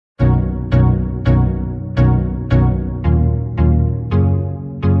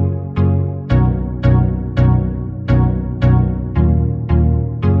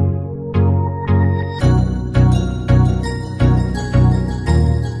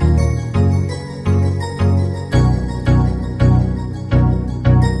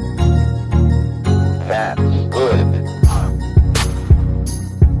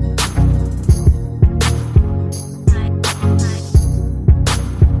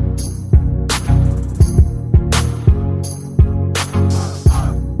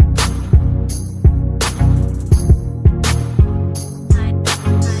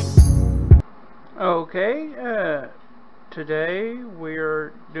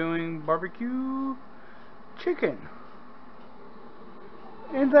barbecue chicken.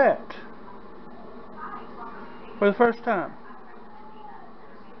 And that for the first time.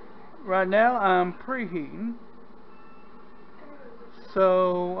 Right now I'm preheating.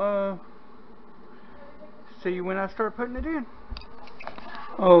 So see you when I start putting it in.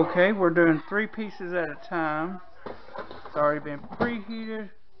 Okay, we're doing 3 pieces at a time. It's already been preheated.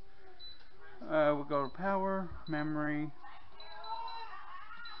 We'll go to power, memory,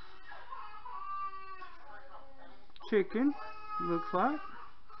 chicken, looks like.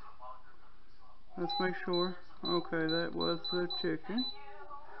 Let's make sure. Okay, that was the chicken.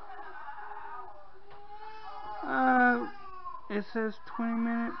 It says 20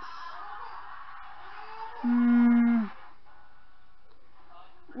 minutes.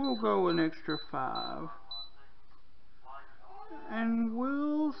 We'll go an extra 5. And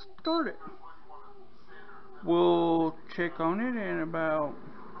we'll start it. We'll check on it in about,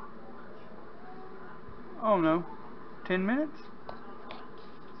 oh no, 10 minutes.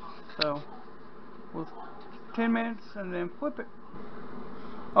 So, we'll 10 minutes and then flip it.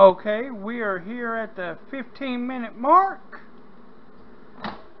 Okay, we are here at the 15-minute mark.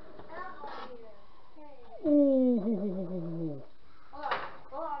 Ooh. Hold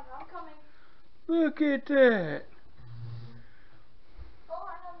on, I'm coming. Look at that. Hold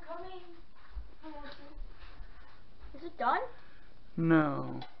on, I'm coming. Is it done?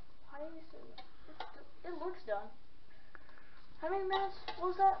 No. It looks done. How many minutes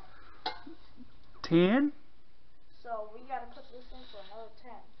was that? 10? So we gotta put this in for another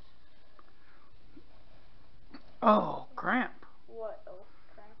 10. Oh, cramp. What? Oh,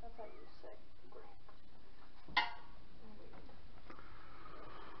 cramp? I thought you said cramp.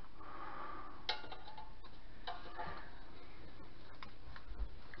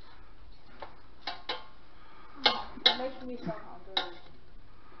 You're making me so hungry.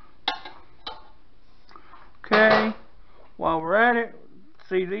 Okay, while we're at it,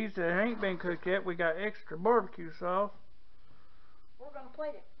 see these that ain't been cooked yet, we got extra barbecue sauce. We're gonna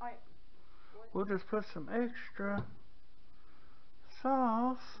plate it. Alright. We'll just put some extra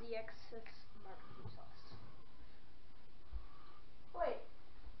sauce. The excess barbecue sauce. Wait.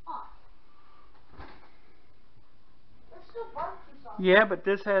 There's still barbecue sauce. Yeah, but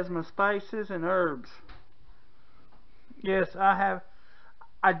this has my spices and herbs. Yes, I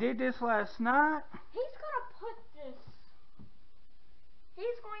did this last night. He's gonna put this.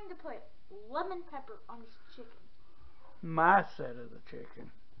 He's going to put lemon pepper on his chicken. My set of the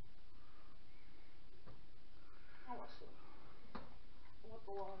chicken. I want to see what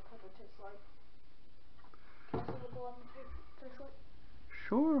the lemon pepper tastes like. Can I see what the lemon pepper tastes like?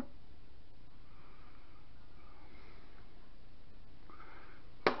 Sure.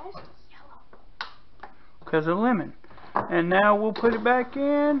 Why is it yellow? Because of lemon. And now we'll put it back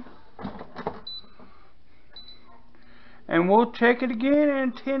in. And we'll check it again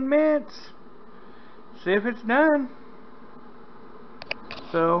in 10 minutes. See if it's done.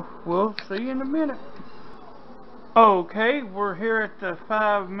 So, we'll see you in a minute. Okay, we're here at the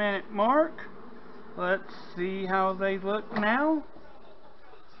 5-minute mark. Let's see how they look now.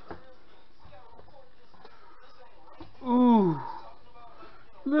 Ooh,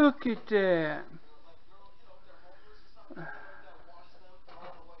 look at that.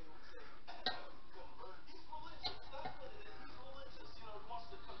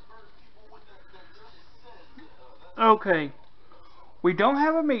 Okay, we don't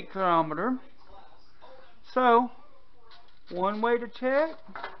have a meat thermometer, so one way to check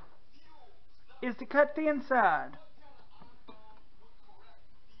is to cut the inside.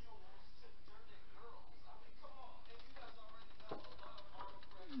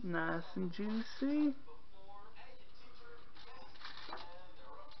 Nice and juicy.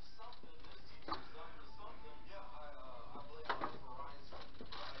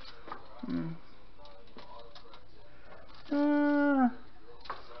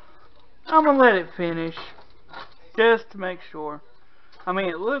 I'm gonna let it finish, just to make sure. I mean,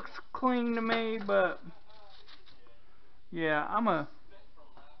 it looks clean to me, but yeah, I'm gonna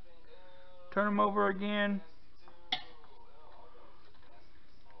turn them over again.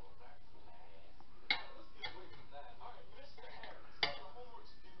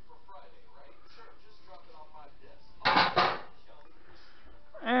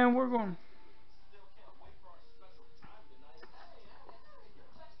 And we're going.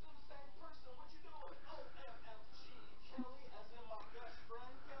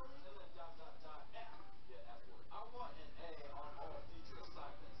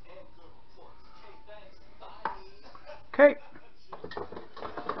 Okay.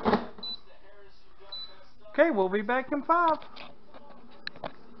 Okay, we'll be back in 5.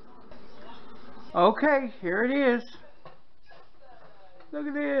 Okay, here it is. Look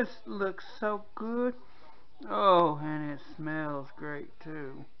at this. Looks so good. Oh, and it smells great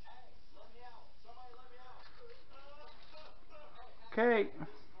too. Okay.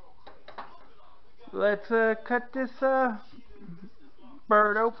 Let's cut this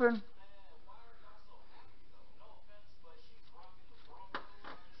bird open.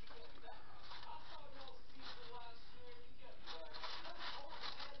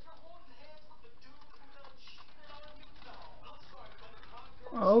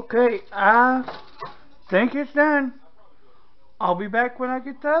 Okay, I think it's done. I'll be back when I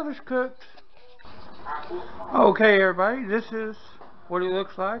get the others cooked. Okay, everybody, this is what it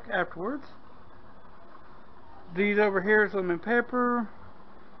looks like afterwards. These over here is lemon pepper.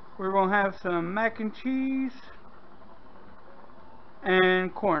 We're going to have some mac and cheese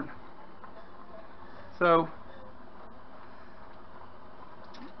and corn. So,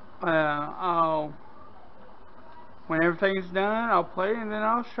 when everything's done, I'll plate and then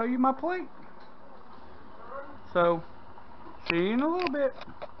I'll show you my plate. So, see you in a little bit.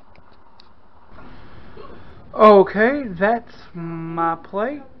 Okay, that's my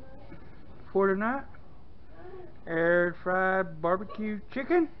plate for tonight. Air fried barbecue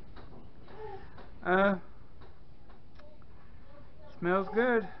chicken. Smells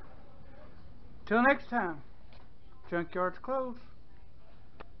good. Till next time. Junkyard's closed.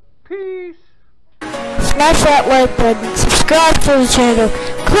 Peace. Smash that like button, subscribe to the channel,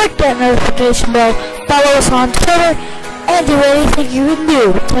 click that notification bell, follow us on Twitter, and do anything you can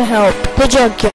do to help the Junkyard.